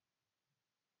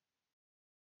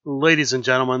Ladies and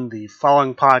gentlemen, the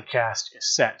following podcast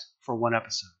is set for one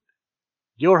episode.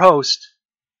 Your host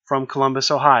from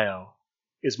Columbus, Ohio,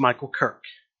 is Michael Kirk.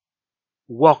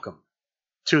 Welcome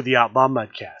to the Outlaw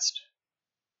Mudcast.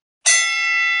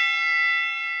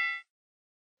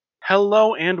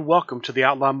 Hello and welcome to the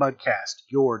Outlaw Mudcast,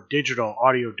 your digital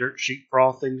audio dirt sheet for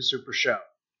all things Super Show.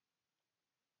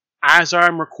 As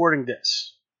I'm recording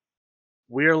this,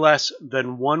 we are less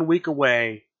than 1 week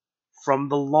away from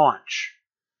the launch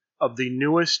of the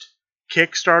newest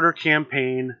Kickstarter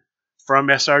campaign from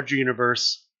SRG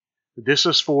Universe. This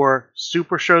is for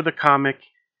Super Show the Comic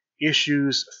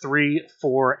issues 3,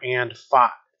 4, and 5.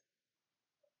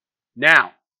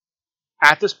 Now,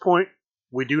 at this point,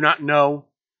 we do not know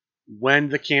when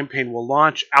the campaign will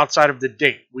launch outside of the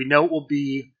date. We know it will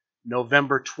be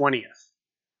November 20th.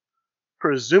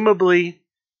 Presumably,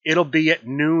 it'll be at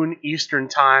noon Eastern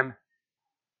Time.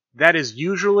 That is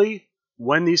usually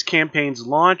when these campaigns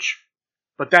launch,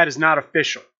 but that is not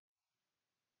official.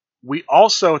 We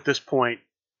also, at this point,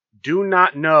 do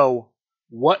not know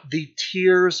what the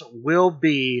tiers will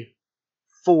be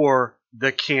for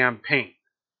the campaign.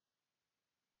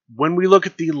 When we look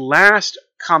at the last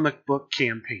comic book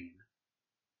campaign,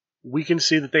 we can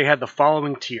see that they had the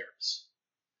following tiers.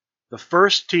 The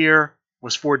first tier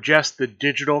was for just the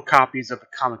digital copies of the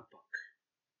comic book.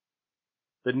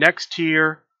 The next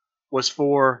tier was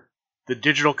for the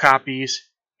digital copies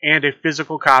and a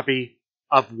physical copy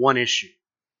of one issue.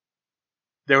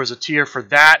 There was a tier for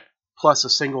that, plus a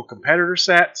single competitor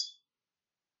set.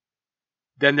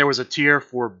 Then there was a tier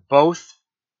for both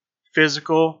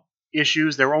physical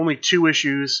issues. There were only 2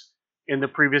 issues in the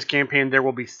previous campaign. There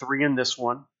will be 3 in this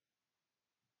one.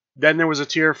 Then there was a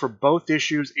tier for both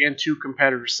issues and 2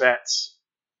 competitor sets.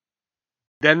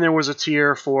 Then there was a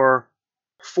tier for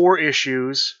 4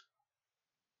 issues.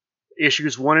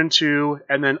 Issues 1 and 2,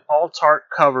 and then alt-art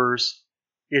covers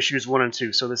issues 1 and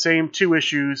 2. So the same 2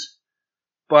 issues,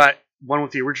 but one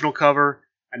with the original cover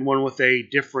and one with a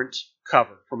different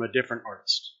cover from a different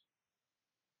artist.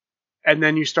 And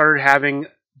then you started having,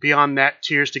 beyond that,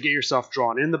 tiers to get yourself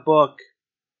drawn in the book,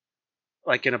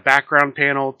 like in a background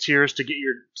panel, tiers to get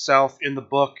yourself in the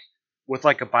book with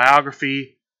like a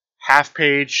biography,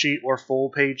 half-page sheet or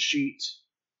full-page sheet.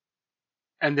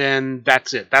 And then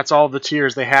that's it. That's all the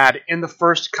tiers they had in the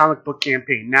first comic book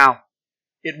campaign. Now,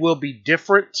 it will be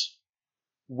different.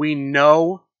 We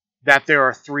know that there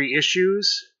are 3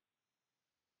 issues.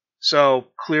 So,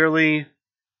 clearly,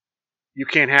 you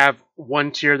can't have one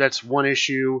tier that's 1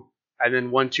 issue, and then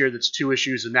one tier that's 2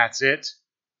 issues, and that's it.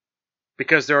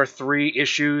 Because there are 3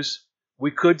 issues.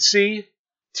 We could see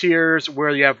tiers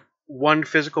where you have 1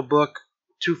 physical book,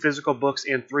 2 physical books,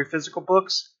 and 3 physical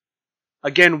books.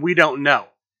 Again, we don't know.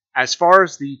 As far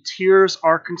as the tiers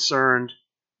are concerned,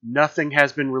 nothing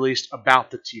has been released about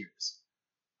the tiers.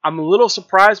 I'm a little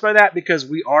surprised by that because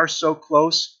we are so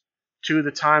close to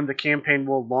the time the campaign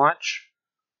will launch.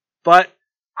 But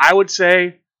I would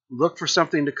say look for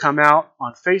something to come out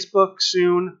on Facebook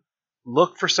soon.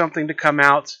 Look for something to come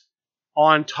out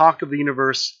on Talk of the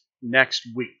Universe next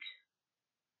week.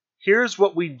 Here's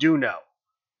what we do know.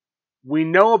 We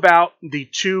know about the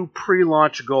 2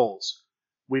 pre-launch goals.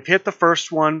 We've hit the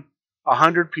first one,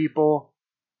 100 people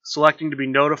selecting to be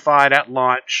notified at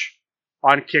launch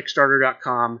on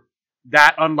Kickstarter.com.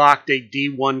 That unlocked a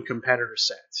D1 competitor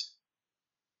set.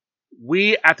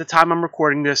 We, at the time I'm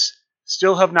recording this,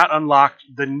 still have not unlocked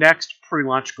the next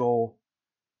pre-launch goal,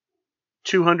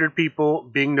 200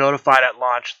 people being notified at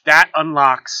launch. That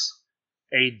unlocks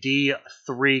a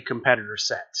D3 competitor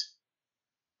set.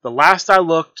 The last I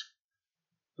looked,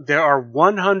 there are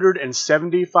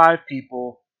 175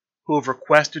 people who have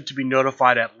requested to be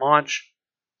notified at launch,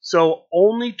 so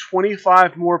only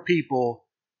 25 more people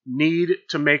need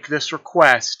to make this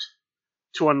request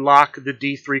to unlock the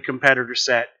D3 competitor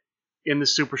set in the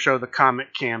Super Show the Comic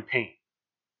campaign.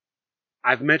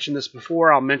 I've mentioned this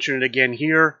before, I'll mention it again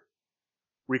here.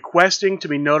 Requesting to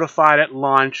be notified at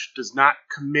launch does not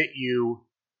commit you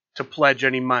to pledge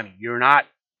any money. You're not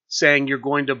saying you're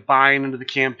going to buy into the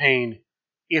campaign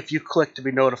if you click to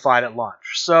be notified at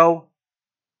launch.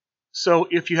 So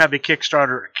if you have a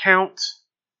Kickstarter account,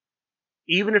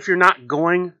 even if you're not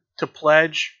going to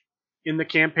pledge in the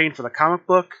campaign for the comic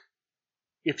book,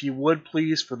 if you would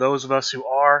please, for those of us who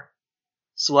are,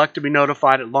 select to be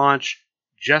notified at launch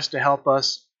just to help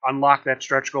us unlock that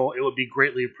stretch goal. It would be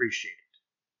greatly appreciated.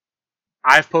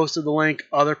 I've posted the link.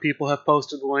 Other people have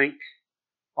posted the link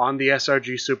on the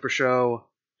SRG Super Show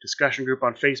discussion group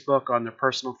on Facebook, on their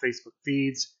personal Facebook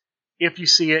feeds. If you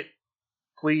see it,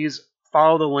 please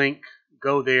follow the link,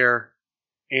 go there,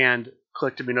 and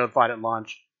click to be notified at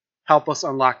launch. Help us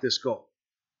unlock this goal.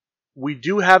 we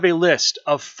do have a list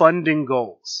of funding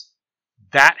goals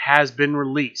that has been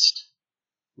released.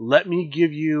 Let me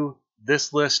give you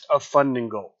this list of funding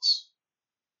goals.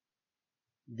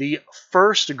 The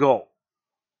first goal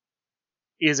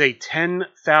is a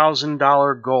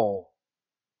 $10,000 goal,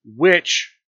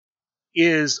 which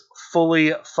is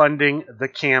fully funding the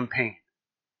campaign.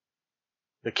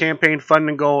 The campaign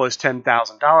funding goal is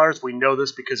 $10,000. We know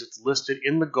this because it's listed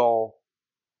in the goal.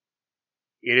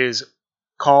 It is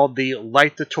called the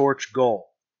Light the Torch goal.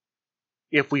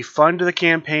 If we fund the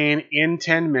campaign in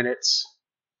 10 minutes,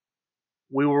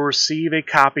 we will receive a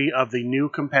copy of the new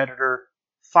competitor,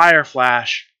 Fire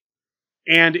Flash,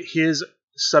 and his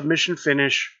submission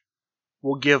finish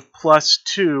will give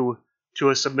 +2 to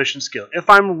a submission skill. If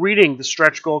I'm reading the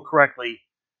stretch goal correctly,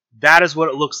 that is what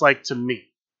it looks like to me.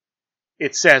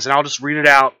 It says, and I'll just read it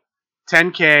out,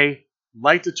 10K,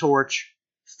 Light the Torch,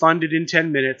 funded in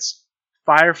 10 minutes,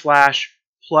 Fire Flash,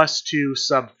 +2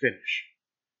 sub finish.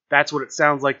 That's what it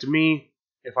sounds like to me.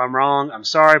 If I'm wrong, I'm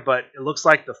sorry, but it looks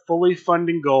like the fully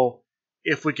funding goal,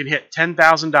 if we can hit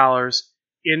 $10,000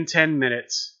 in 10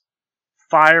 minutes,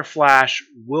 Fire Flash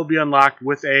will be unlocked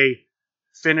with a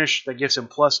finish that gives him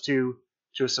 +2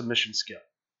 to a submission skill.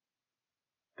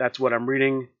 That's what I'm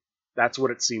reading. That's what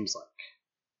it seems like.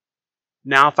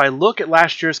 Now, if I look at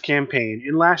last year's campaign,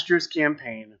 in last year's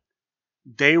campaign,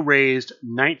 they raised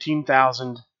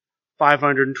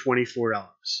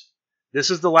 $19,524.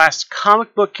 This is the last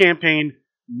comic book campaign,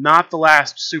 not the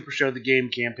last Super Show the Game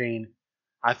campaign.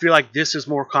 I feel like this is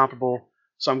more comparable,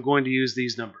 so I'm going to use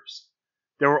these numbers.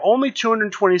 There were only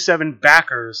 227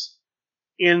 backers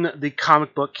in the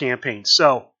comic book campaign,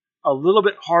 so a little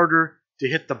bit harder to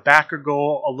hit the backer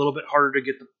goal, a little bit harder to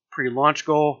get the pre-launch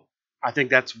goal. I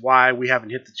think that's why we haven't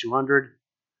hit the 200.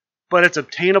 But it's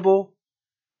obtainable,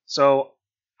 so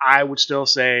I would still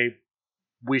say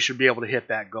we should be able to hit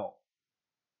that goal.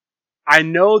 I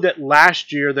know that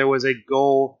last year there was a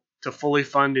goal to fully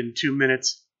fund in 2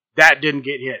 minutes. That didn't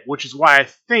get hit, which is why I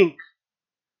think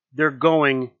they're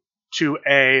going to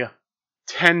a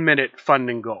 10-minute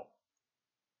funding goal,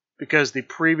 because the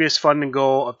previous funding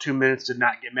goal of 2 minutes did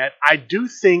not get met. I do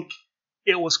think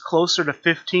it was closer to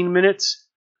 15 minutes,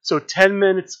 so 10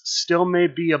 minutes still may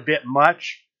be a bit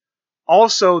much.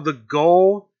 Also, the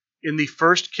goal in the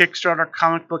first Kickstarter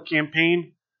comic book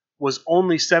campaign was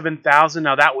only 7,000.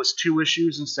 Now, that was 2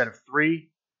 issues instead of 3.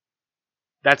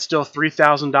 That's still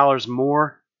 $3,000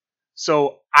 more.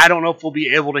 So I don't know if we'll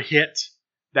be able to hit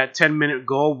that 10-minute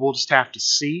goal. We'll just have to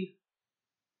see.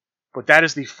 But that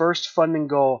is the first funding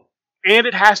goal, and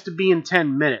it has to be in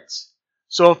 10 minutes.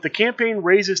 So if the campaign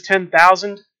raises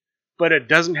 10,000, but it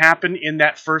doesn't happen in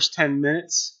that first 10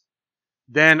 minutes,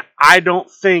 then I don't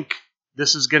think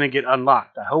this is going to get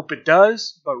unlocked. I hope it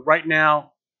does, but right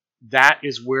now, that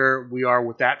is where we are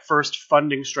with that first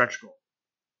funding stretch goal.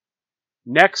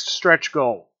 Next stretch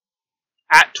goal,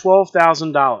 at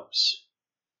 $12,000,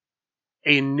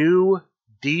 a new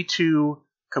D2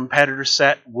 competitor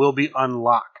set will be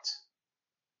unlocked.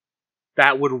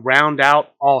 That would round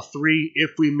out all 3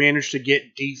 if we manage to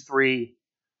get D3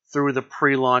 through the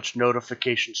pre-launch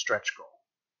notification stretch goal.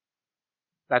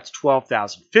 That's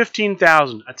 $12,000.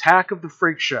 $15,000, Attack of the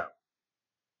Freak Show.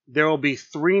 There will be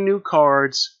 3 new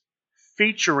cards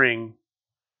featuring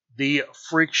the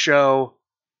Freak Show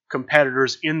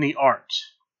competitors in the art.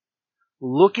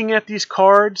 Looking at these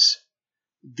cards,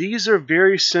 these are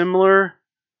very similar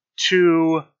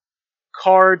to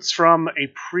cards from a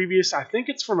previous, I think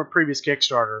it's from a previous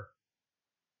Kickstarter.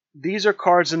 These are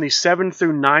cards in the 7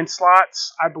 through 9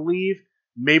 slots, I believe.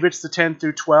 Maybe it's the 10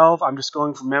 through 12. I'm just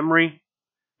going from memory.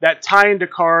 That tie into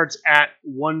cards at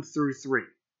 1 through 3.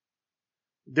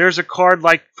 There's a card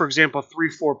like, for example,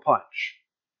 3-4 Punch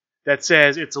that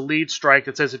says it's a lead strike.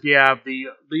 That says if you have the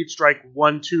lead strike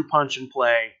 1-2 punch in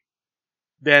play,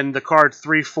 then the card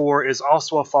 3-4 is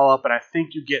also a follow-up, and I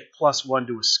think you get +1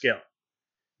 to a skill.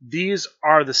 These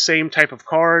are the same type of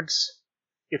cards.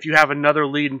 If you have another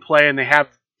lead in play and they have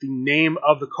the name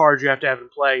of the card you have to have in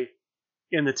play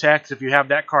in the text, if you have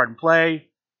that card in play,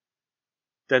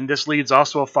 then this lead's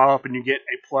also a follow-up and you get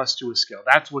a +2 to a skill.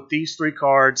 That's what these 3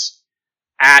 cards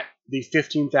at the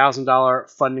 $15,000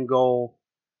 funding goal.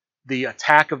 The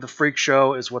Attack of the Freak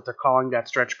Show is what they're calling that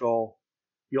stretch goal.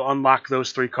 You'll unlock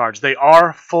those 3 cards. They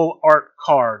are full art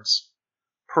cards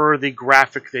per the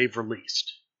graphic they've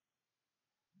released.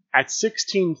 At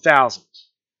 $16,000,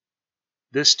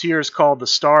 this tier is called the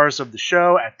Stars of the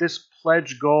Show. At this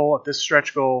pledge goal, at this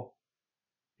stretch goal,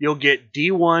 you'll get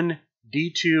D1,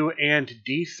 D2, and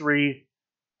D3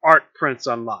 art prints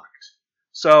unlocked.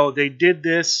 So they did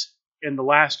this in the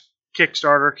last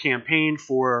Kickstarter campaign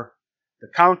for The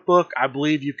comic book, I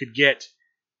believe you could get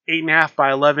 8.5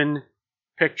 by 11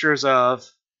 pictures of,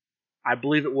 I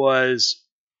believe it was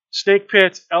Snake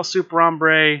Pit, El Super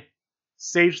Hombre,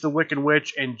 Sage the Wicked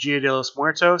Witch, and Gia de los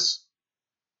Muertos.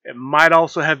 It might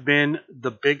also have been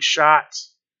The Big Shot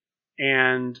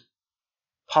and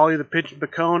Polly the Pigeon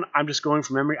Picone. I'm just going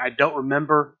from memory. I don't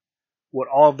remember what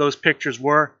all of those pictures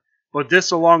were. But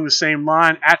this along the same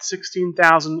line, at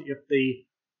 16,000, if the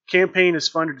campaign is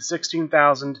funded to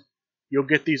 16,000, you'll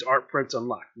get these art prints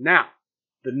unlocked. Now,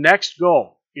 the next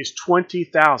goal is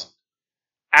 20,000.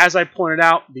 As I pointed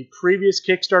out, the previous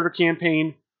Kickstarter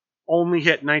campaign only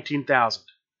hit 19,000.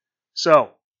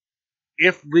 So,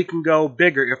 if we can go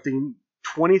bigger, if the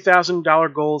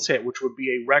 $20,000 goal is hit, which would be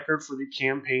a record for the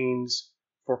campaigns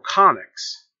for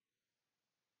comics,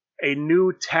 a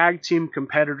new tag team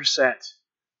competitor set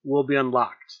will be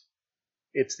unlocked.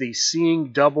 It's the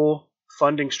Seeing Double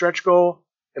funding stretch goal.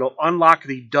 It'll unlock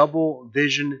the Double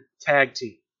Vision tag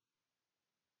team.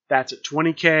 That's at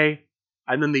 20K.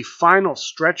 And then the final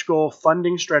stretch goal,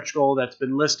 funding stretch goal that's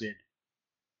been listed,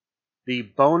 the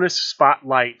bonus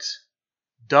spotlight,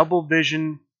 Double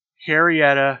Vision,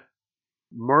 Harrietta,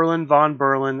 Merlin von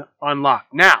Berlin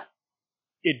unlocked. Now,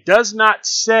 it does not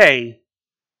say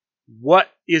what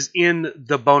is in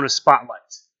the bonus spotlight.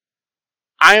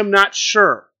 I am not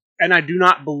sure, and I do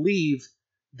not believe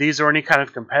these are any kind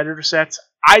of competitor sets.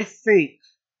 I think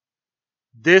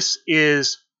this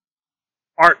is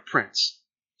art prints.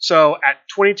 So at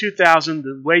 22,000,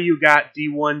 the way you got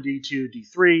D1, D2,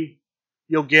 D3,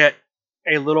 you'll get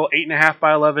a little 8.5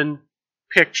 by 11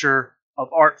 picture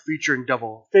of art featuring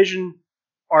Double Vision,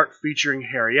 art featuring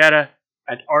Harrietta,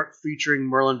 and art featuring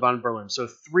Merlin von Berlin. So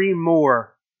 3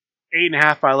 more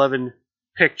 8.5 by 11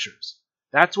 pictures.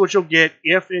 That's what you'll get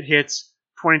if it hits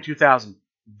 22,000.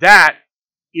 That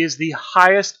is the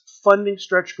highest funding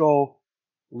stretch goal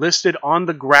listed on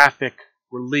the graphic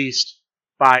released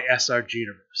by SRG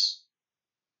Universe.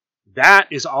 That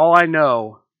is all I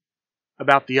know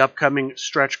about the upcoming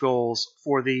stretch goals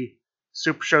for the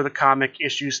Super Show the Comic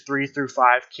issues 3 through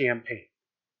 5 campaign.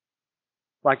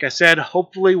 Like I said,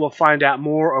 hopefully we'll find out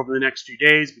more over the next few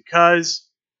days, because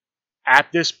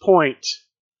at this point,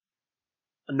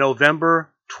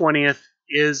 November 20th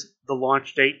is the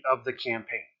launch date of the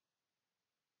campaign.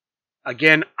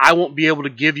 Again, I won't be able to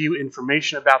give you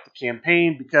information about the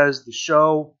campaign because the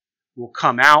show will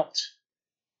come out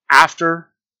after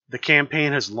the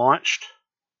campaign has launched.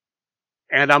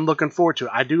 And I'm looking forward to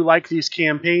it. I do like these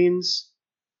campaigns.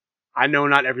 I know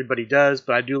not everybody does,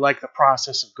 but I do like the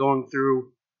process of going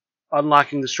through,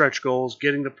 unlocking the stretch goals,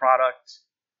 getting the product.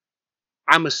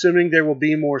 I'm assuming there will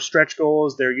be more stretch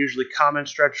goals. They're usually comment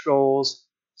stretch goals,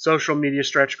 social media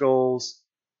stretch goals,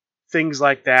 things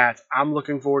like that. I'm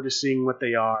looking forward to seeing what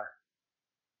they are.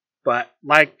 But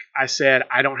like I said,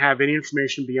 I don't have any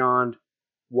information beyond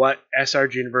what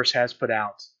SRG Universe has put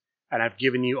out, and I've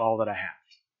given you all that I have.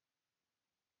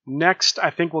 Next,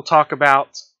 I think we'll talk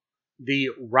about the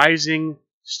Rising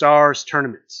Stars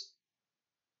Tournament.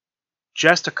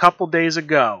 Just a couple days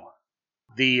ago,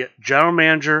 the general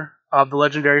manager of the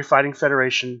Legendary Fighting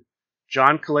Federation,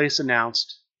 John Calais,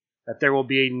 announced that there will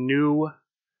be a new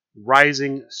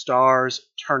Rising Stars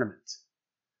Tournament.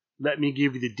 Let me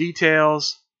give you the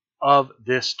details of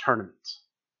this tournament.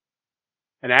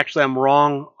 And actually, I'm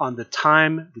wrong on the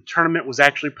time. The tournament was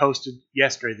actually posted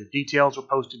yesterday. The details were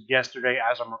posted yesterday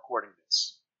as I'm recording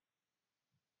this.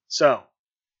 So,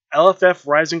 LFF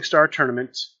Rising Star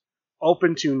Tournament,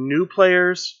 open to new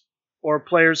players or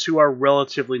players who are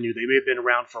relatively new. They may have been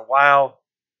around for a while,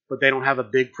 but they don't have a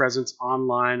big presence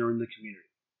online or in the community.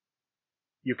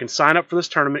 You can sign up for this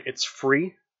tournament. It's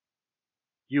free.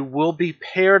 You will be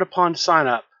paired upon sign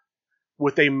up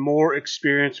with a more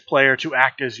experienced player to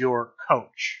act as your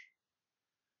coach.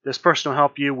 This person will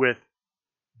help you with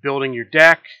building your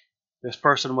deck. This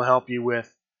person will help you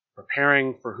with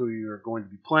preparing for who you're going to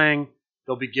be playing.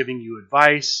 They'll be giving you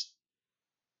advice.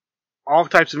 All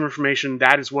types of information.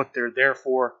 That is what they're there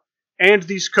for. And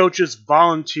these coaches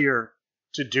volunteer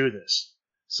to do this.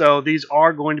 So these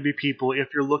are going to be people, if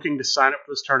you're looking to sign up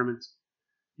for this tournament,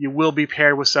 you will be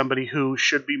paired with somebody who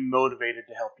should be motivated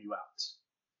to help you out.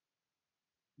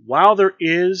 While there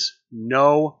is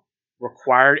no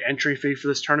required entry fee for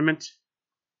this tournament,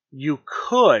 you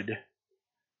could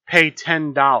pay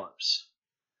 $10.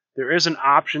 There is an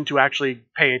option to actually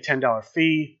pay a $10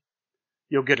 fee.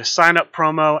 You'll get a sign-up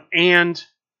promo, and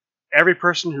every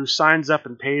person who signs up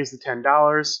and pays the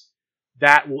 $10,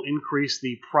 that will increase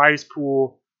the prize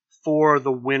pool for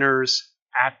the winners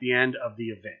at the end of the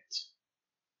event.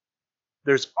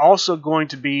 There's also going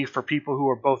to be, for people who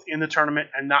are both in the tournament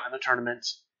and not in the tournament,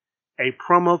 a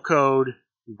promo code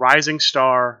Rising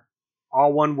Star,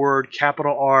 all one word,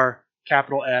 capital R,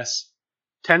 capital S,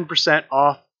 10%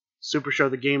 off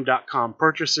SuperShowTheGame.com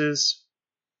purchases.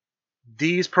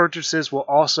 These purchases will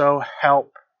also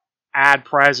help add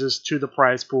prizes to the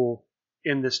prize pool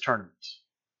in this tournament.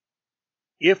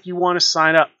 If you want to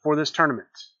sign up for this tournament,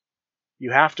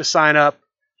 you have to sign up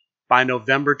by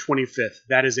November 25th.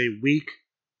 That is a week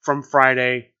from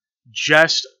Friday,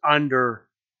 just under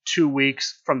 2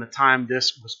 weeks from the time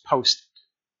this was posted.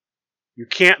 You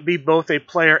can't be both a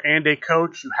player and a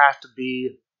coach. You have to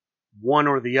be one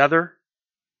or the other.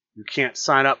 You can't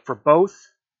sign up for both.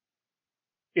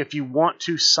 If you want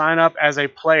to sign up as a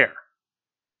player,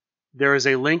 there is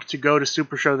a link to go to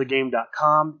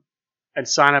SuperShowTheGame.com and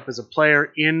sign up as a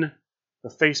player in the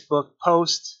Facebook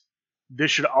post.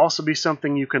 This should also be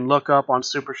something you can look up on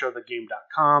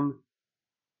SuperShowTheGame.com.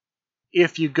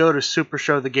 If you go to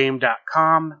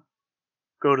SuperShowTheGame.com,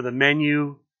 go to the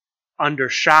menu under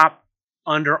Shop,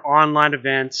 under Online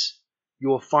Events, you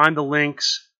will find the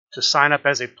links to sign up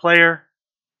as a player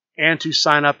and to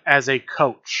sign up as a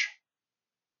coach.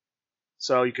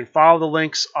 So you can follow the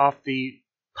links off the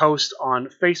post on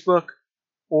Facebook,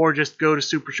 or just go to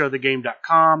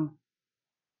SuperShowTheGame.com.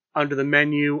 Under the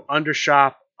menu, under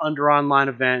Shop, under Online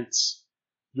Events,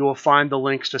 you will find the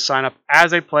links to sign up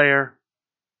as a player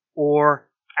or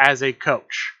as a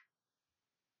coach.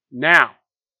 Now,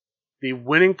 the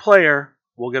winning player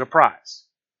will get a prize.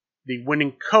 The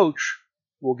winning coach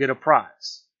will get a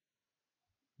prize.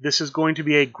 This is going to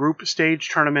be a group stage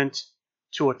tournament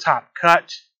to a top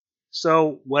cut.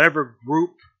 So whatever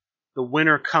group the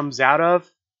winner comes out of,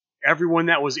 everyone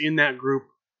that was in that group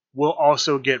will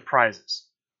also get prizes.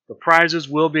 The prizes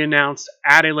will be announced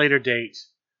at a later date,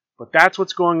 but that's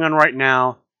what's going on right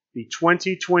now. The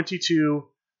 2022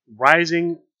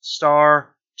 Rising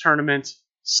Star Tournament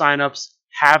signups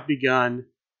have begun.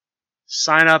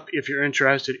 Sign up if you're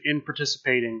interested in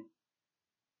participating.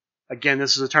 Again,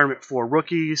 this is a tournament for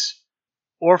rookies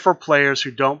or for players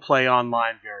who don't play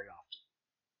online very often.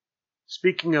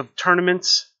 Speaking of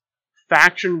tournaments,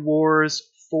 Faction Wars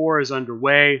 4 is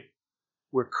underway.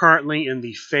 We're currently in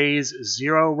the Phase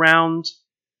 0 round.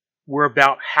 We're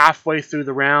about halfway through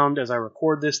the round as I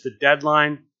record this. The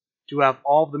deadline to have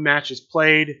all of the matches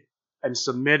played and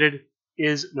submitted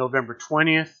is November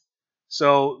 20th.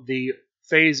 So the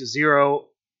Phase 0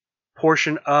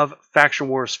 portion of Faction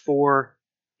Wars 4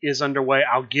 is underway.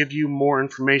 I'll give you more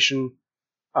information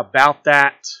about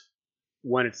that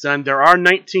when it's done. There are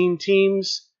 19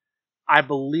 teams. I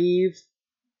believe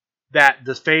that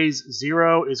the Phase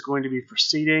 0 is going to be for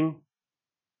seeding,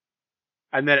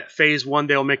 and that at Phase 1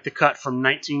 they'll make the cut from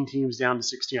 19 teams down to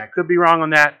 16. I could be wrong on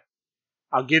that.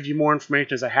 I'll give you more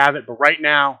information as I have it, but right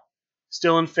now,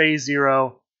 still in Phase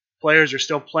 0, players are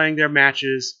still playing their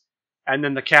matches, and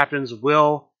then the captains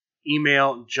will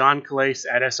email John Calais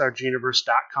at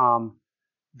srguniverse.com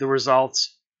the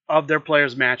results of their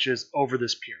players' matches over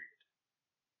this period.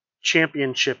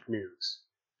 Championship news.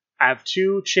 I have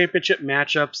 2 championship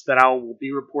matchups that I will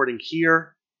be reporting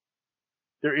here.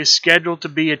 There is scheduled to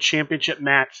be a championship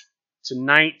match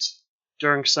tonight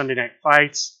during Sunday Night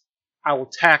Fights. I will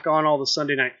tack on all the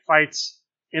Sunday Night Fights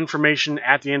information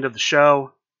at the end of the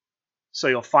show, so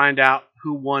you'll find out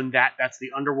who won that. That's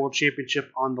the Underworld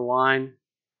Championship on the line.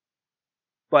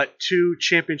 But 2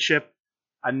 championship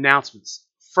announcements.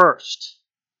 First,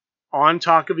 on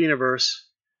Talk of the Universe,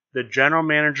 the general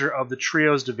manager of the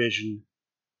Trios division,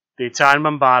 Gaetan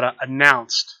Mambata,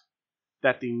 announced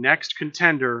that the next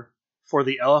contender for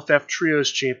the LFF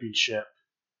Trios Championship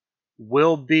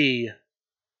will be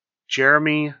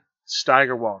Jeremy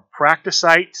Steigerwald.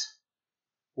 Practicite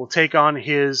will take on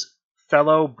his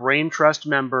fellow Brain Trust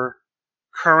member,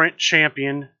 current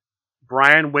champion,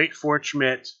 Brian Waitford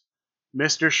Schmidt.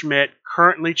 Mr. Schmidt,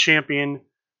 currently champion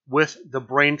with the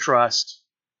Brain Trust.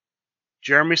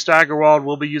 Jeremy Steigerwald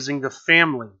will be using the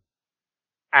family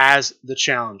as the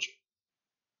challenger.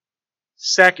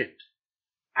 Second,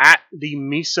 at the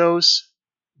Mesos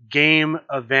game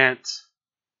event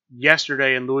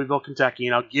yesterday in Louisville, Kentucky,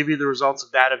 and I'll give you the results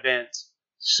of that event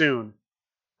soon,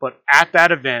 but at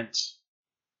that event,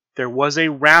 there was a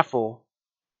raffle.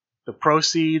 The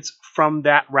proceeds from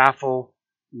that raffle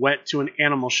went to an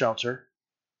animal shelter,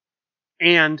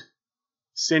 and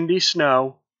Cindy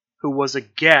Snow, who was a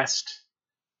guest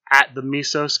at the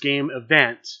Mesos game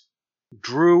event,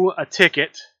 drew a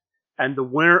ticket, and the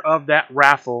winner of that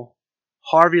raffle,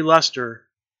 Harvey Luster,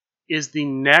 is the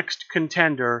next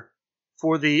contender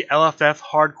for the LFF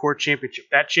Hardcore Championship.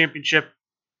 That championship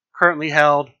currently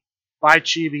held by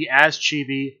Chibi as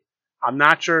Chibi. I'm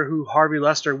not sure who Harvey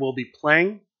Luster will be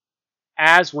playing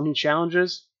as when he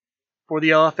challenges, for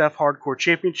the LFF Hardcore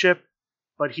Championship,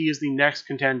 but he is the next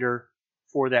contender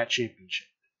for that championship.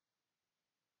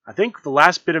 I think the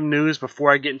last bit of news before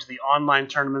I get into the online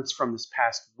tournaments from this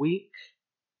past week,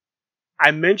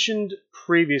 I mentioned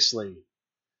previously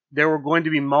there were going to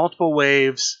be multiple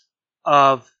waves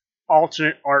of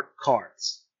alternate art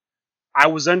cards. I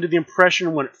was under the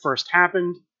impression when it first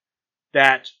happened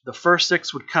that the first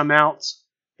 6 would come out,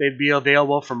 they'd be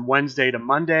available from Wednesday to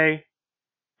Monday,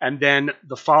 and then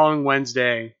the following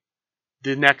Wednesday,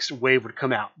 the next wave would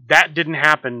come out. That didn't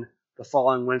happen the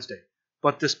following Wednesday.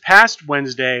 But this past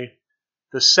Wednesday,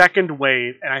 the second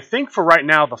wave, and I think for right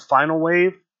now the final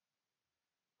wave,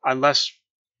 unless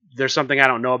there's something I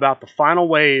don't know about, the final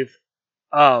wave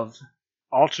of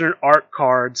alternate art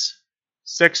cards,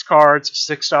 6 cards,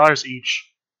 $6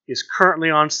 each, is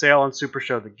currently on sale on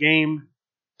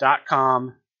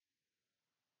SuperShowTheGame.com.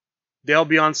 They'll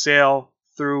be on sale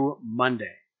through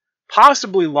Monday.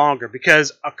 Possibly longer,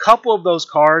 because a couple of those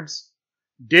cards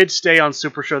did stay on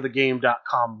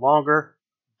SuperShowTheGame.com longer,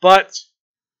 but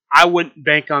I wouldn't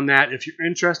bank on that if you're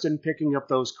interested in picking up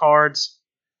those cards.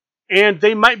 And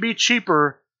they might be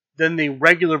cheaper than the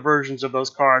regular versions of those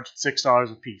cards,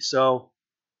 $6 a piece. So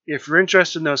if you're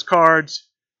interested in those cards,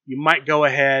 you might go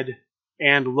ahead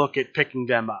and look at picking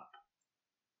them up.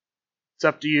 It's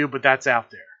up to you, but that's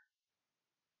out there.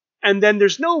 And then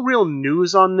there's no real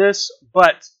news on this,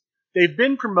 but they've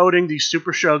been promoting the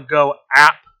Super Show Go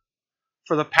app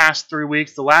for the past 3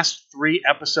 weeks. The last 3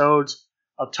 episodes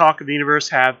of Talk of the Universe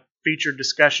have featured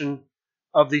discussion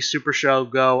of the Super Show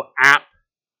Go app.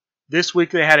 This week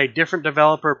they had a different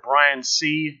developer, Brian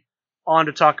C., on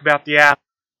to talk about the app.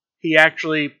 He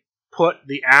actually put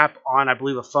the app on, I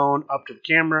believe, a phone up to the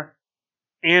camera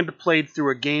and played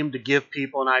through a game to give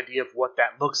people an idea of what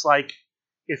that looks like.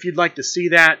 If you'd like to see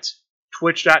that,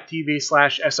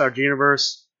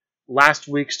 twitch.tv/SRGUniverse. Last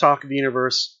week's Talk of the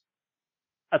Universe.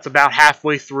 That's about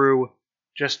halfway through.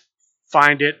 Just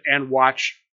find it and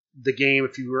watch the game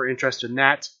if you were interested in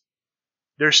that.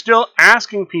 They're still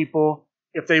asking people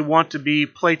if they want to be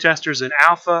playtesters in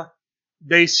alpha.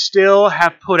 They still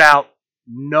have put out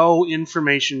no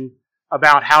information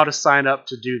about how to sign up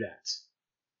to do that.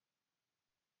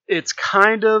 It's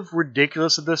kind of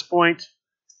ridiculous at this point.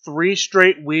 3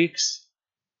 straight weeks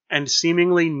and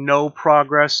seemingly no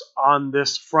progress on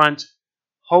this front.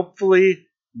 Hopefully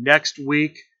next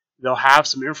week they'll have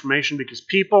some information because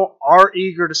people are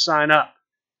eager to sign up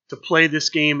to play this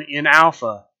game in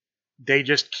alpha. They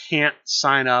just can't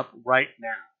sign up right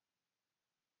now.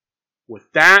 With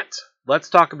that, let's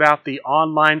talk about the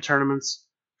online tournaments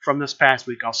from this past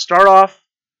week. I'll start off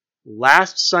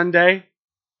last Sunday.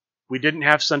 We didn't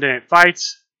have Sunday Night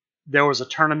Fights. There was a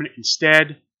tournament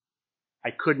instead. I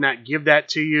could not give that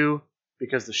to you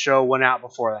because the show went out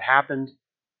before that happened.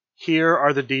 Here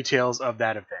are the details of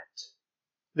that event.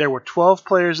 There were 12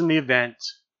 players in the event,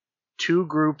 2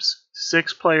 groups,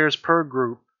 6 players per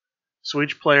group, so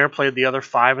each player played the other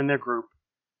 5 in their group.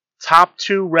 Top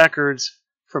 2 records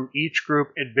from each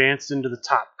group advanced into the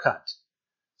top cut.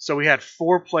 So we had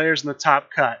 4 players in the top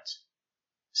cut,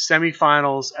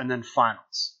 semifinals, and then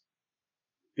finals.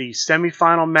 The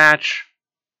semifinal match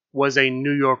was a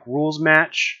New York rules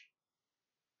match,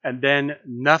 and then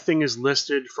nothing is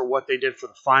listed for what they did for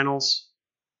the finals.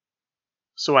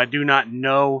 So I do not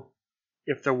know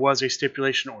if there was a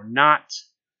stipulation or not.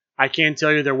 I can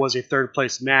tell you there was a 3rd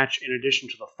place match in addition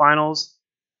to the finals.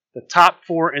 The top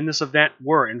 4 in this event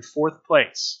were in 4th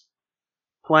place,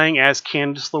 playing as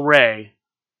Candice LeRae,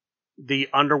 the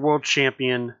Underworld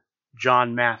champion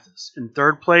John Mathis. In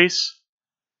 3rd place,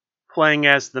 playing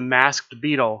as the Masked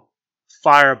Beetle,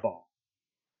 Fireball.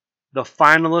 The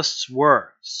finalists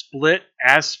were Split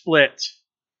as Split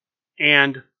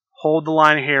and Hold the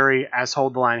Line Harry as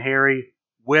Hold the Line Harry,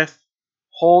 with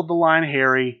Hold the Line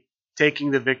Harry taking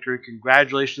the victory.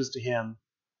 Congratulations to him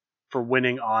for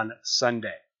winning on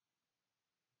Sunday.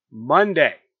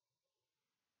 Monday.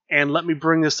 And let me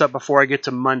bring this up before I get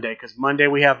to Monday, because Monday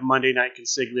we have Monday Night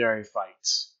Consigliere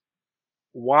fights.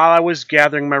 While I was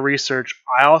gathering my research,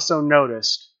 I also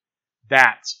noticed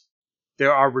that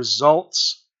there are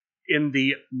results in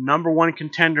the number 1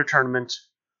 contender tournament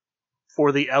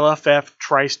for the LFF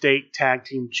Tri-State Tag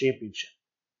Team Championship.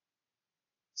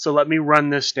 So let me run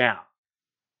this down.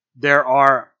 There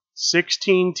are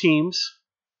 16 teams,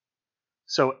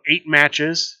 so 8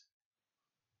 matches.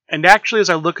 And actually, as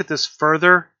I look at this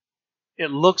further, it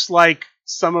looks like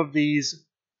some of these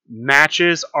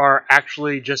matches are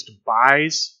actually just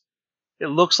buys. It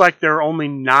looks like there are only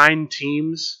 9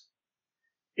 teams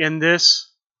in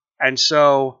this, and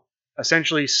so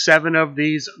essentially 7 of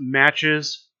these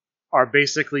matches are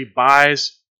basically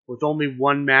buys. with only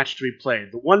one match to be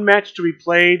played. The one match to be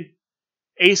played,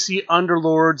 AC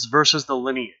Underlords versus the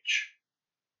Lineage.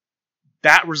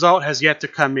 That result has yet to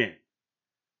come in.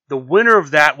 The winner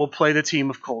of that will play the team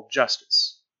of Cold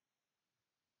Justice.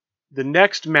 The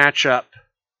next matchup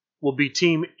will be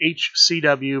Team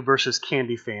HCW versus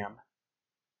Candy Fam.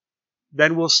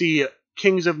 Then we'll see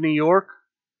Kings of New York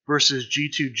versus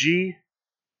G2G.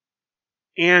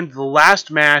 And the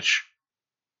last match,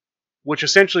 which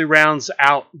essentially rounds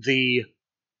out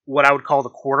what I would call the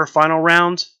quarterfinal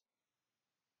round.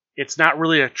 It's not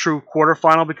really a true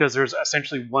quarterfinal because there's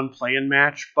essentially one play-in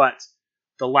match, but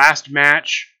the last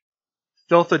match,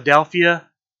 Philadelphia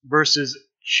versus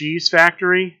Cheese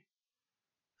Factory.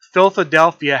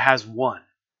 Philadelphia has won.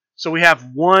 So we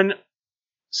have one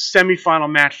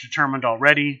semifinal match determined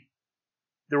already.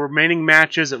 The remaining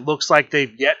matches, it looks like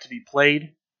they've yet to be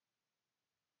played.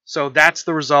 So that's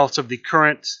the results of the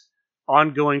current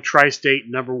ongoing Tri-State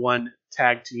number 1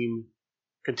 tag team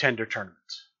contender tournament.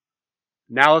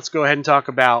 Now let's go ahead and talk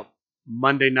about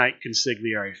Monday night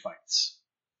consigliere fights.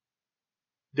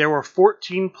 There were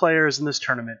 14 players in this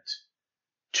tournament,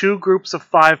 2 groups of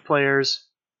 5 players,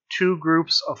 2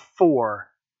 groups of 4.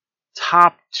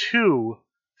 Top 2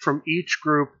 from each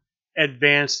group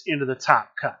advanced into the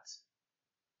top cut.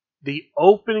 The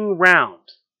opening round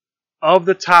of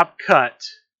the top cut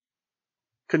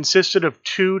consisted of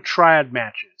 2 triad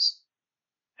matches.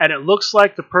 And it looks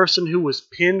like the person who was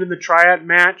pinned in the triad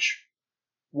match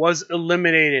was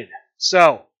eliminated.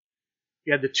 So,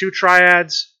 you had the 2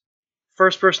 triads.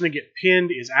 First person to get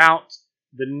pinned is out.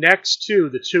 The next 2,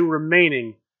 the 2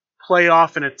 remaining, play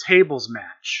off in a tables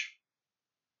match.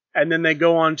 And then they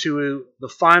go on to the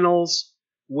finals,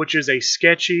 which is a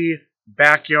sketchy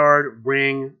backyard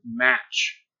ring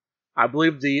match. I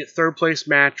believe the third place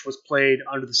match was played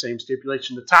under the same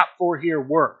stipulation. The top 4 here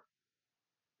were,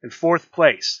 in 4th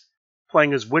place,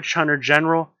 playing as Witch Hunter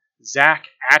General, Zach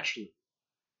Atchley.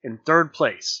 In 3rd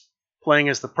place, playing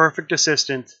as the perfect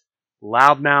assistant,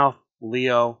 Loudmouth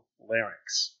Leo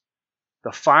Larynx.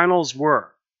 The finals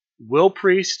were Will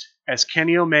Priest as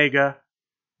Kenny Omega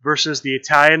versus the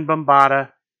Italian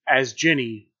Bombata as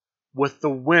Ginny, with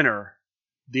the winner,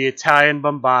 the Italian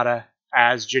Bombata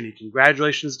as Ginny.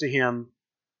 Congratulations to him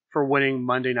for winning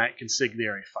Monday Night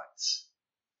Consigliere fights.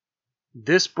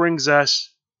 This brings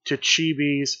us to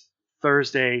Chibi's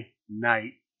Thursday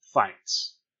night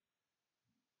fights.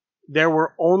 There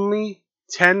were only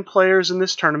 10 players in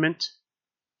this tournament,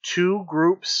 2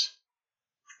 groups,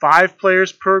 5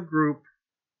 players per group,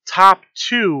 top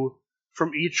 2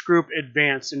 from each group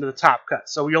advanced into the top cut.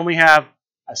 So we only have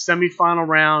a semifinal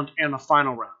round and a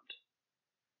final round.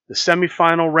 The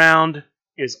semifinal round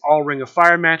is all Ring of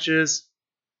Fire matches.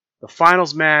 The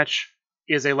finals match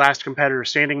is a last competitor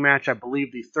standing match. I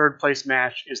believe the 3rd place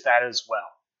match is that as well.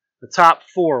 The top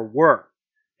 4 were,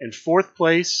 in 4th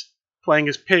place, playing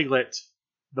as Piglet,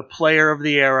 the player of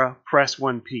the era, Press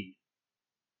 1P.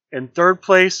 In 3rd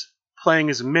place,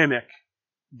 playing as Mimic,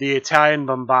 the Italian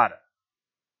Bombata.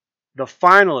 The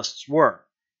finalists were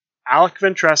Alec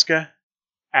Ventresca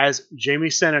as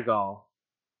Jamie Senegal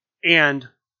and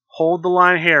Hold the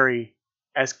Line Harry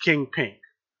as King Pink,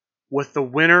 with the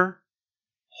winner,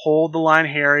 Hold the Line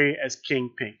Harry as King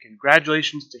Pink.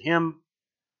 Congratulations to him.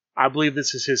 I believe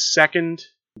this is his 2nd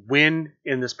win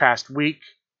in this past week.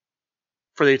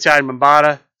 For the Italian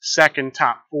Bombata, 2nd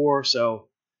top 4, so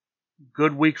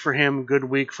good week for him, good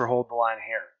week for Hold the Line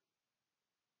Harry.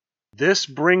 This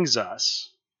brings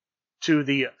us to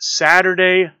the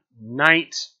Saturday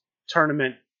night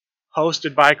tournament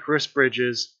hosted by Chris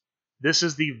Bridges. This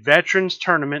is the Veterans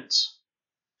Tournament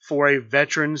for a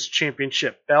Veterans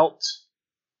Championship belt.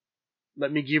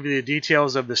 Let me give you the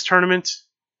details of this tournament.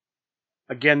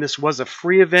 Again, this was a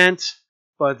free event,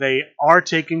 but they are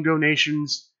taking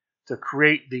donations to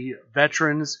create the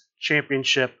Veterans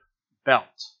Championship belt.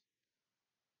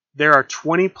 There are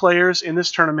 20 players in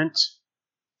this tournament,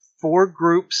 4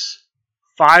 groups,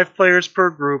 5 players per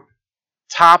group,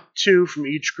 top 2 from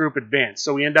each group advance.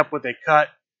 So we end up with a cut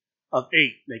of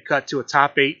 8. They cut to a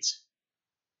top 8.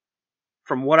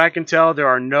 From what I can tell, there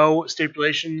are no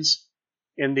stipulations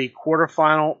in the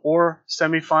quarterfinal or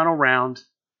semifinal round.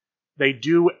 They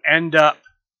do end up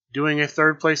doing a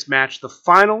 3rd place match. The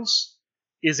finals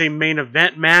is a main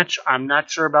event match. I'm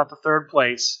not sure about the 3rd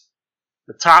place.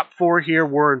 The top 4 here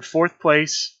were in 4th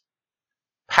place,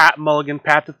 Pat Mulligan,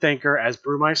 Pat the Thinker as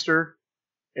Brewmeister.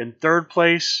 In 3rd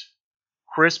place,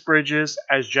 Chris Bridges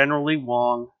as General Lee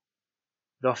Wong.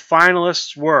 The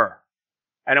finalists were,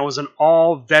 and it was an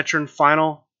all-veteran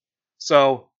final,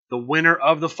 so the winner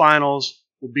of the finals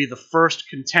will be the first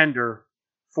contender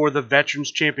for the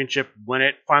Veterans Championship when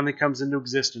it finally comes into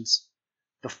existence.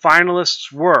 The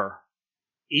finalists were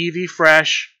Evie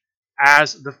Fresh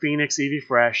as the Phoenix Evie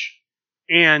Fresh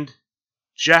and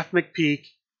Jeff McPeak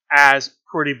as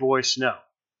Pretty Boy Snow.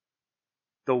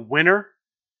 The winner,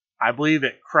 I believe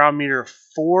at crowd meter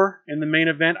 4 in the main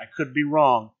event, I could be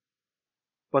wrong,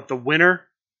 but the winner,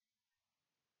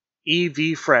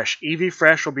 Evie Fresh. Evie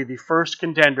Fresh will be the first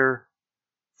contender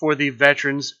for the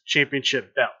Veterans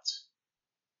Championship belt.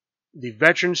 The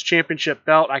Veterans Championship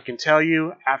belt, I can tell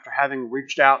you, after having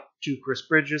reached out to Chris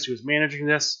Bridges, who is managing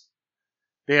this,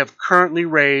 they have currently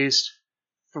raised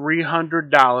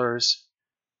 $300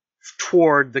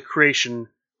 toward the creation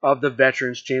of the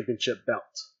Veterans Championship belt.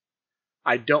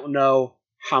 I don't know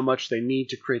how much they need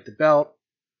to create the belt.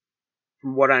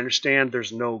 From what I understand,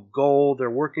 there's no goal they're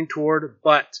working toward,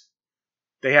 but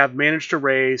they have managed to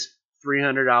raise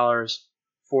 $300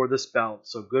 for this belt,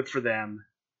 so good for them.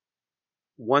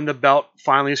 When the belt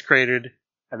finally is created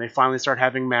and they finally start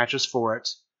having matches for it,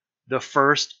 the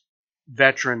first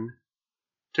veteran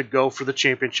to go for the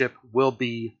championship will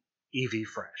be Evie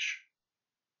Fresh.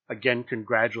 Again,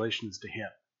 congratulations to him.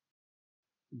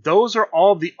 Those are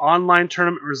all the online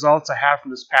tournament results I have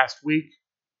from this past week.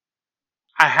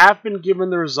 I have been given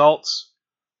the results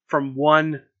from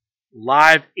one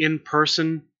live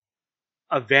in-person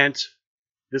event.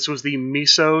 This was the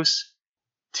Misos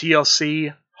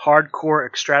TLC Hardcore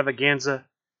Extravaganza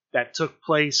that took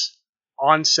place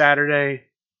on Saturday.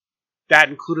 That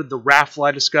included the raffle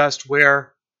I discussed,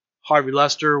 where Harvey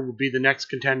Lester will be the next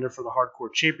contender for the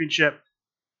Hardcore Championship.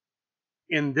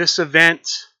 In this event,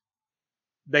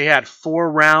 they had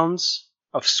 4 rounds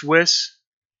of Swiss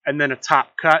and then a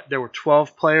top cut. There were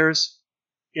 12 players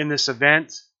in this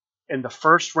event. In the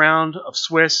first round of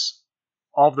Swiss,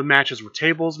 all of the matches were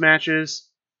tables matches.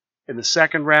 In the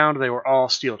second round, they were all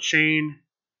steel chain.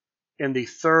 In the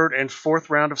third and fourth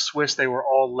round of Swiss, they were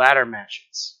all ladder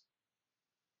matches.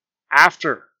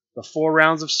 After the 4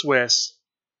 rounds of Swiss,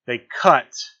 they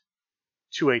cut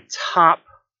to a top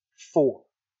 4.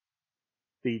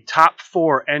 The top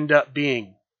 4 end up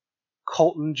being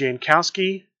Colton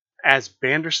Jankowski as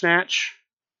Bandersnatch,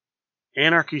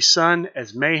 Anarchy Sun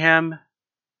as Mayhem,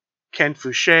 Ken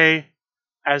Fouché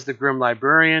as the Grim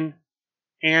Librarian,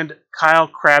 and Kyle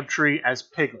Crabtree as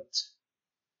Piglet.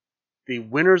 The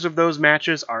winners of those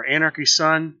matches are Anarchy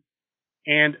Sun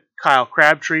and Kyle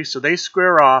Crabtree, so they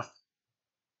square off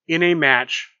in a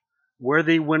match where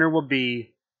the winner will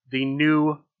be the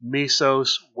new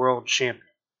Misos World Champion.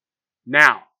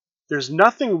 Now, there's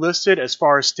nothing listed as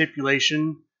far as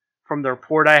stipulation from the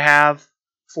report I have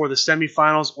for the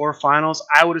semifinals or finals.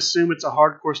 I would assume it's a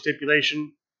hardcore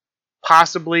stipulation,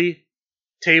 possibly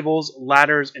tables,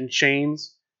 ladders, and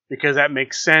chains, because that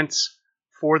makes sense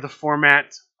for the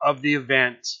format of the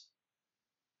event.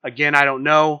 Again, I don't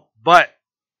know, but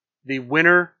the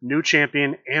winner, new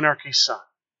champion, Anarchy Sun.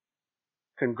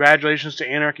 Congratulations to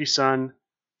Anarchy Sun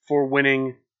for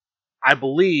winning, I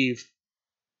believe,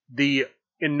 the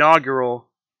inaugural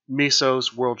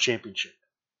Misos World Championship.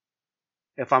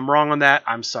 If I'm wrong on that,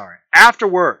 I'm sorry.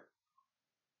 Afterward,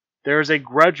 there is a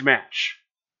grudge match.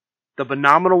 The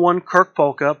phenomenal one, Kirk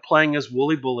Polka, playing as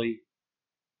Wooly Bully,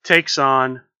 takes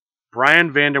on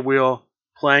Brian Vanderweel,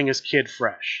 playing as Kid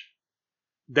Fresh.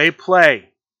 They play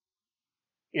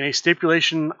in a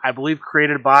stipulation, I believe,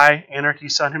 created by Anarchy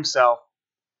Sun himself,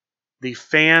 the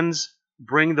fans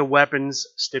bring the weapons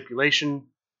stipulation.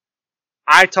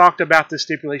 I talked about this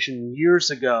stipulation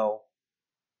years ago,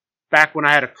 back when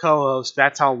I had a co-host.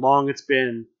 That's how long it's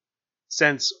been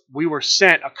since we were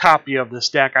sent a copy of this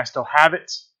deck. I still have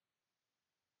it.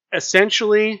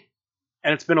 Essentially,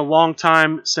 and it's been a long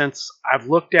time since I've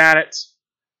looked at it,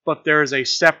 but there is a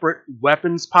separate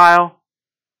weapons pile,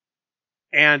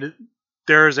 and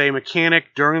there is a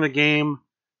mechanic during the game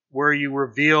where you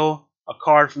reveal a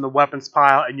card from the weapons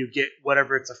pile and you get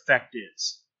whatever its effect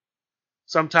is.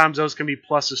 Sometimes those can be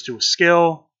pluses to a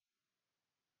skill.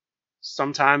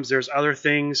 Sometimes there's other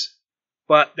things,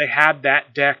 but they have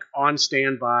that deck on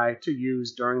standby to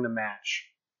use during the match.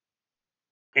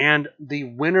 And the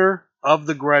winner of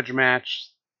the grudge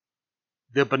match,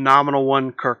 the phenomenal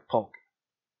one, Kirk Polk.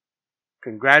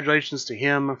 Congratulations to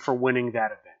him for winning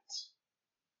that event.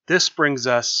 This brings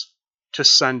us to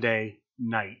Sunday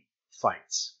Night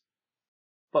Fights.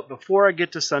 But before I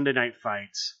get to Sunday Night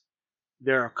Fights,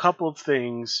 there are a couple of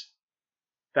things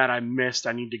that I missed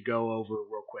I need to go over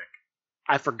real quick.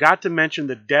 I forgot to mention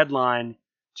the deadline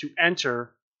to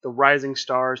enter the Rising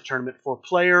Stars tournament for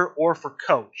player or for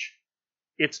coach.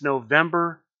 It's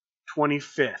November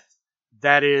 25th.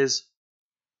 That is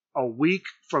a week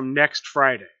from next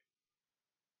Friday.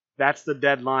 That's the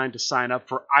deadline to sign up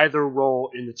for either role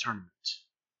in the tournament.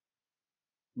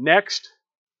 Next,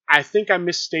 I think I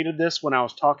misstated this when I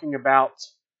was talking about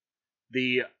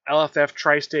the LFF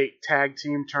Tri-State Tag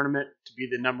Team Tournament to be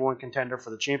the number one contender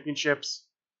for the championships.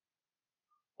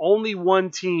 Only one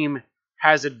team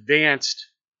has advanced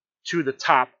to the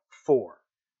top 4.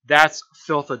 That's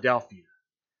Philadelphia.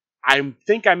 I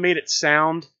think I made it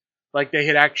sound like they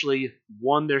had actually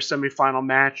won their semifinal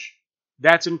match.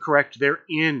 That's incorrect. They're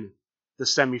in the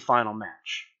semifinal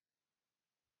match.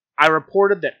 I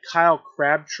reported that Kyle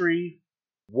Crabtree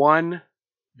won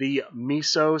the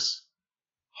Mesos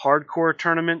Hardcore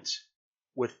Tournament.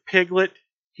 With Piglet,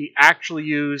 he actually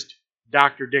used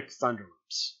Dr. Dick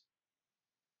Thunderlips.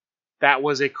 That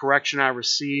was a correction I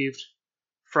received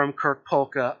from Kirk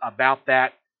Polka about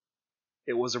that.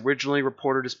 It was originally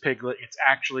reported as Piglet. It's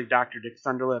actually Dr. Dick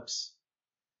Thunderlips.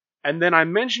 And then I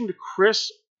mentioned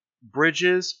Chris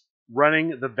Bridges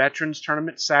running the Veterans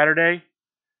Tournament Saturday.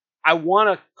 I want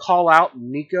to call out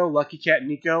Nico, Lucky Cat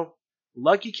Nico.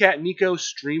 Lucky Cat Nico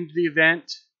streamed the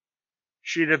event.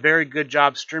 She did a very good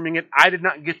job streaming it. I did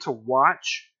not get to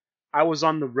watch. I was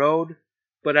on the road,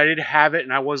 but I did have it,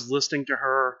 and I was listening to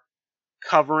her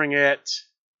covering it,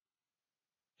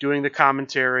 doing the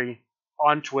commentary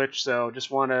on Twitch. So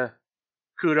just want to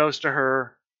kudos to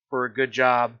her for a good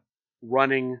job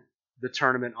running the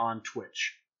tournament on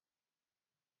Twitch.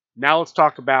 Now let's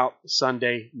talk about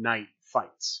Sunday night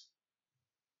fights.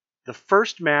 The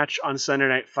first match on Sunday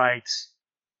night fights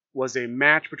was a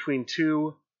match between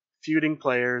two feuding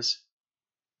players,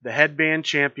 the headband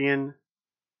champion,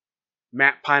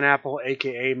 Matt Pineapple,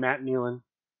 aka Matt Nealon,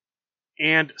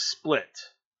 and Split.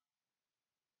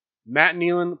 Matt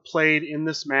Nealon played in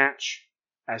this match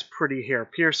as Pretty Hair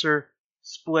Piercer.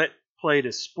 Split played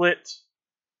as Split.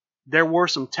 There were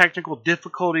some technical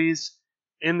difficulties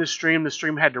in the stream. The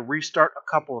stream had to restart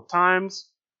a couple of times,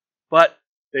 but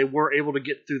they were able to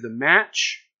get through the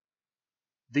match.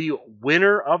 The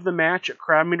winner of the match at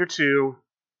Crowd Meter 2,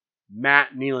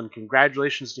 Matt Nealon.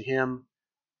 Congratulations to him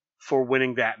for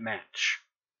winning that match.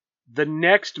 The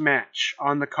next match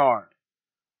on the card,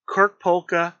 Kirk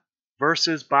Polka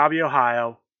versus Bobby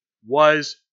Ohio,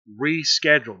 was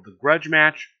rescheduled. The grudge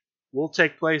match will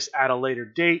take place at a later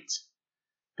date.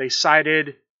 They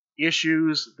cited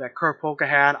issues that Kirk Polka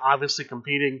had, obviously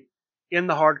competing in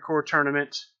the hardcore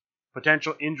tournament,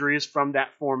 potential injuries from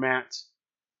that format.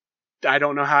 I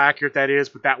don't know how accurate that is,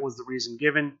 but that was the reason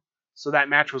given. So that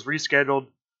match was rescheduled.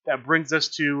 That brings us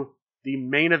to the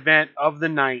main event of the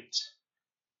night,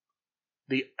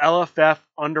 the LFF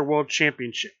Underworld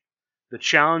Championship. The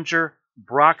challenger,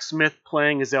 Brock Smith,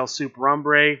 playing as El Super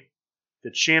Hombre.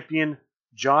 The champion,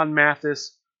 John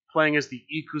Mathis, playing as the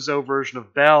Ikuzo version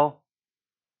of Bell.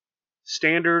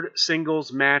 Standard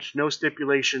singles match, no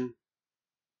stipulation.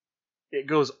 It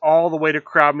goes all the way to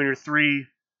Crowd Meter 3.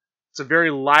 It's a very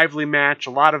lively match,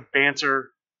 a lot of banter.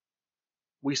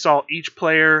 We saw each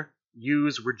player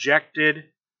use Rejected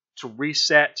to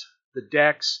reset the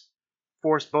decks,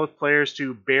 force both players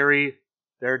to bury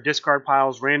their discard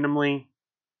piles randomly.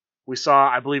 We saw,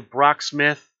 I believe, Brock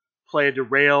Smith play a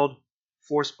Derailed,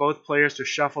 force both players to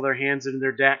shuffle their hands into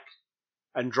their deck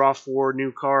and draw 4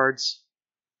 new cards.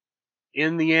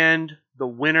 In the end, the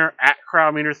winner at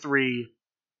Crowd Meter 3,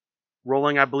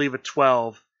 rolling, I believe, a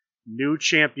 12, new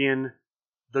champion,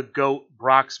 the GOAT,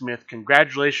 Brock Smith.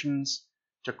 Congratulations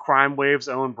to Crime Wave's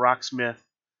own Brock Smith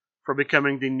for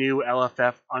becoming the new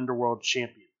LFF Underworld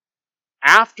champion.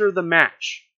 After the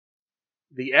match,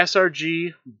 the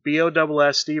SRG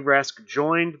BOSS Steve Resk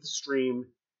joined the stream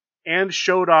and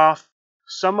showed off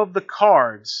some of the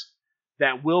cards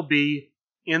that will be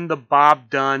in the Bob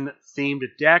Dunn themed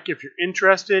deck. If you're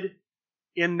interested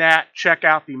in that, check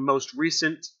out the most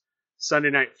recent Sunday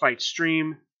Night Fight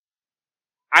stream.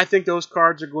 I think those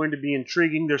cards are going to be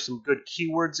intriguing. There's some good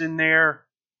keywords in there.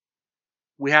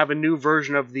 We have a new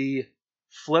version of the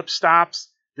flip stops.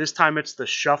 This time it's the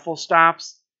shuffle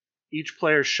stops. Each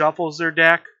player shuffles their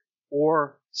deck,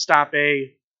 or stop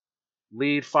A,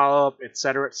 lead, follow up,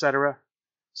 etc., etc.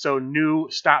 So new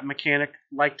stop mechanic.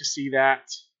 Like to see that.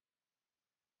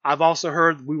 I've also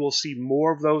heard we will see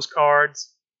more of those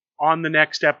cards on the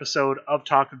next episode of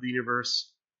Talk of the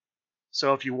Universe.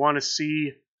 So if you want to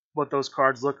see what those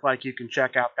cards look like, you can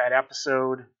check out that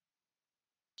episode.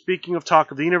 Speaking of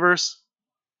Talk of the Universe,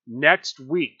 next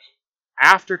week,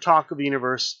 after Talk of the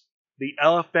Universe, the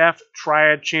LFF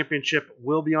Triad Championship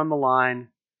will be on the line.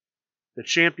 The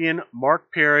champion,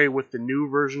 Mark Perry, with the new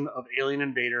version of Alien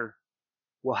Invader,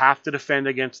 will have to defend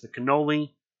against the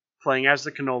Cannoli, playing as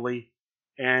the Cannoli,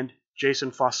 and Jason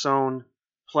Fausone,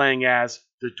 playing as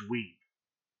the Dweeb.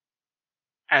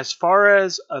 As far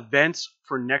as events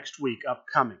for next week,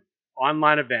 upcoming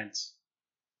online events,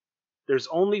 there's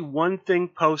only one thing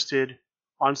posted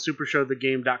on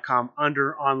SuperShowTheGame.com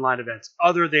under online events,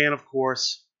 other than, of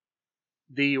course,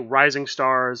 the Rising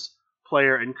Stars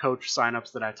player and coach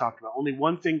signups that I talked about. Only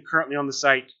one thing currently on the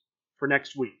site for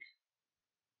next week.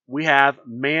 We have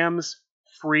MAM's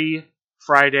Free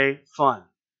Friday Fun.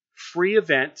 Free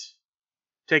event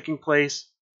taking place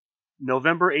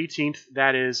November 18th.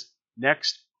 That is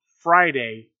next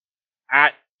Friday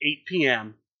at 8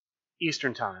 p.m.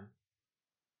 Eastern Time.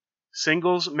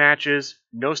 Singles matches,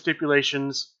 no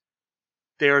stipulations.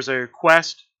 There's a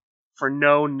request for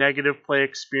no negative play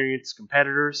experience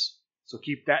competitors, so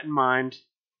keep that in mind.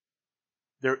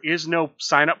 There is no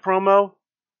sign-up promo.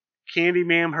 Candy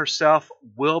Ma'am herself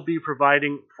will be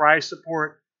providing prize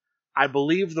support. I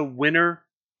believe the winner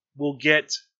will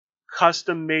get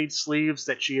custom-made sleeves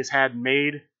that she has had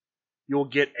made. You'll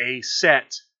get a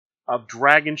set of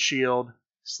Dragon Shield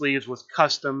sleeves with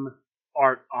custom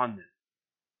art on them.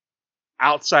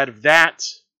 Outside of that,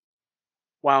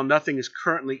 while nothing is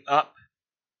currently up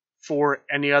for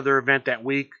any other event that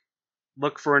week,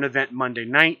 look for an event Monday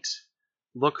night.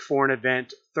 Look for an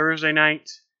event Thursday night.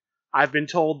 I've been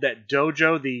told that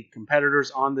Dojo, the competitors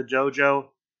on the Dojo,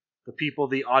 the people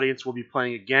the audience will be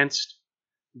playing against,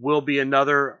 will be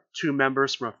another 2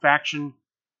 members from a faction.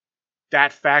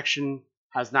 That faction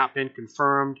has not been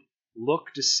confirmed.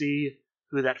 Look to see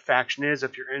who that faction is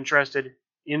if you're interested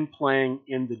in playing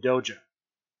in the Dojo.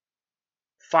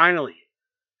 Finally,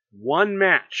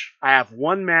 I have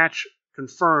one match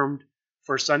confirmed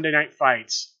for Sunday Night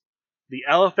Fights. The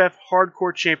LFF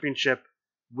Hardcore Championship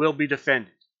will be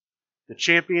defended. The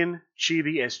champion,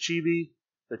 Chibi as Chibi,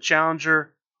 the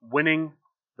challenger, winning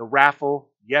the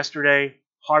raffle yesterday,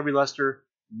 Harvey Luster.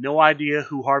 No idea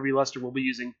who Harvey Luster will be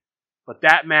using, but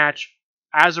that match,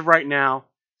 as of right now,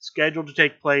 scheduled to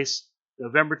take place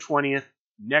November 20th,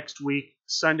 next week,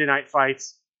 Sunday Night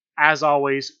Fights. As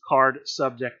always, card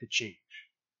subject to change.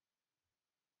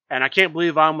 And I can't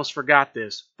believe I almost forgot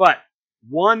this, but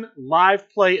one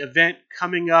live play event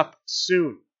coming up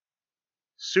soon.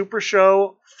 Super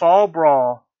Show Fall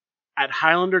Brawl at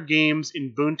Highlander Games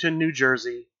in Boonton, New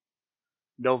Jersey,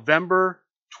 November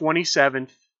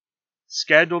 27th,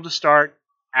 scheduled to start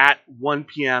at 1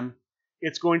 p.m.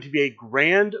 It's going to be a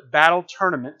Grand Battle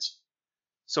tournament,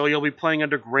 so you'll be playing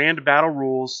under Grand Battle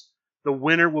rules. The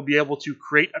winner will be able to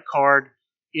create a card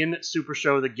in Super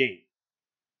Show the Game.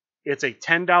 It's a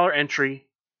 $10 entry.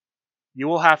 You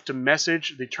will have to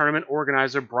message the tournament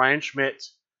organizer, Brian Schmidt,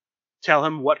 tell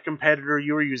him what competitor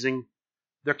you are using.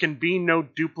 There can be no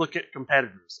duplicate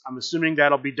competitors. I'm assuming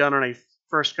that'll be done on a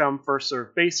first-come,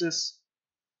 first-served basis.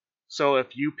 So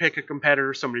if you pick a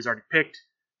competitor somebody's already picked,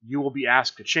 you will be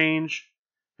asked to change.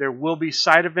 There will be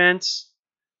side events.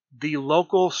 The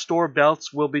local store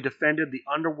belts will be defended. The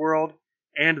Underworld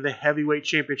and the Heavyweight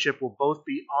Championship will both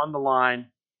be on the line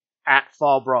at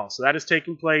Fall Brawl. So that is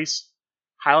taking place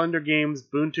Highlander Games,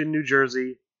 Boonton, New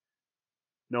Jersey,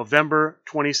 November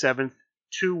 27th,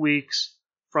 2 weeks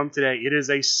from today. It is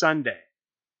a Sunday.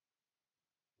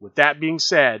 With that being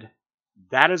said,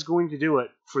 that is going to do it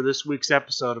for this week's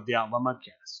episode of the Outlaw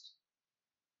Mudcast.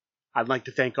 I'd like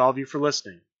to thank all of you for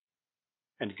listening,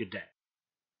 and a good day.